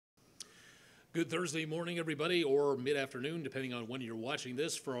Good Thursday morning, everybody, or mid-afternoon, depending on when you're watching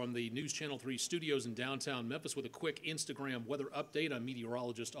this, from the News Channel 3 studios in downtown Memphis with a quick Instagram weather update. I'm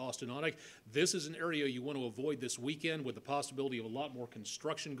meteorologist Austen Onek. This is an area you want to avoid this weekend with the possibility of a lot more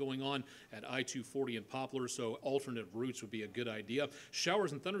construction going on at I-240 and Poplar, so alternate routes would be a good idea.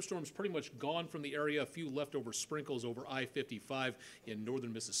 Showers and thunderstorms pretty much gone from the area. A few leftover sprinkles over I-55 in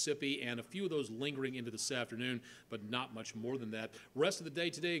northern Mississippi, and a few of those lingering into this afternoon, but not much more than that. Rest of the day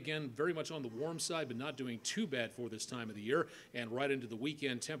today, again, very much on the warm side, but not doing too bad for this time of the year. And right into the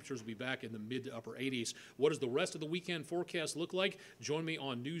weekend, temperatures will be back in the mid to upper 80s. What does the rest of the weekend forecast look like? Join me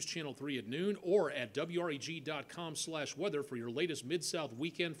on News Channel 3 at noon or at WREG.com/weather for your latest Mid-South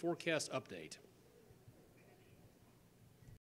weekend forecast update.